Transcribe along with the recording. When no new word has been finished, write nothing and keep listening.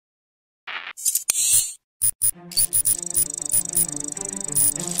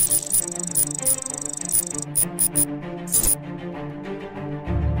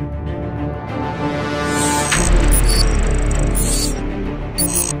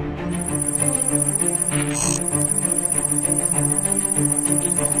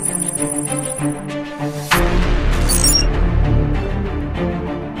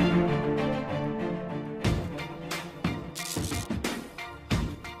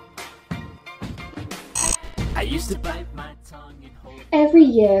Every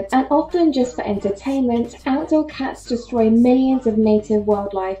year, and often just for entertainment, outdoor cats destroy millions of native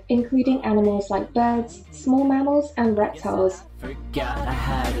wildlife, including animals like birds, small mammals, and reptiles. Forgot I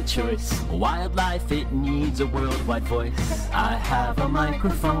had a choice. Wildlife, it needs a worldwide voice. I have a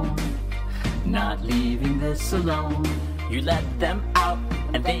microphone, not leaving this alone. You let them out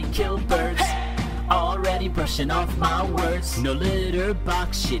and they kill birds. Already brushing off my words. No litter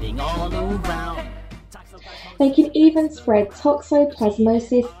box shitting all around. They can even spread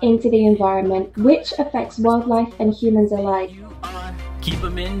toxoplasmosis into the environment, which affects wildlife and humans alike. Keep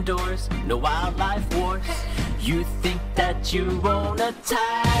them indoors, no wildlife wars. You think that you own a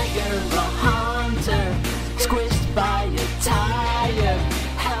tiger, a hunter, squished by a tire.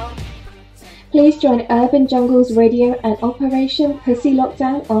 Help. Please join Urban Jungles Radio and Operation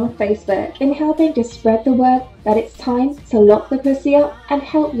PussyLockdown on Facebook in helping to spread the word that it's time to lock the pussy up and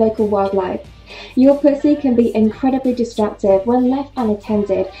help local wildlife. Your pussy can be incredibly destructive when left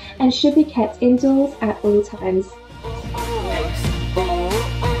unattended and should be kept indoors at all times.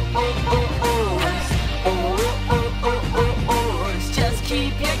 Just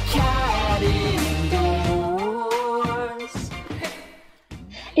keep your cat indoors.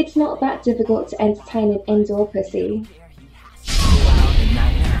 It's not that difficult to entertain an indoor pussy.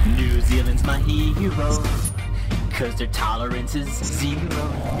 New Zealand's my hero, 'cause their tolerance is zero.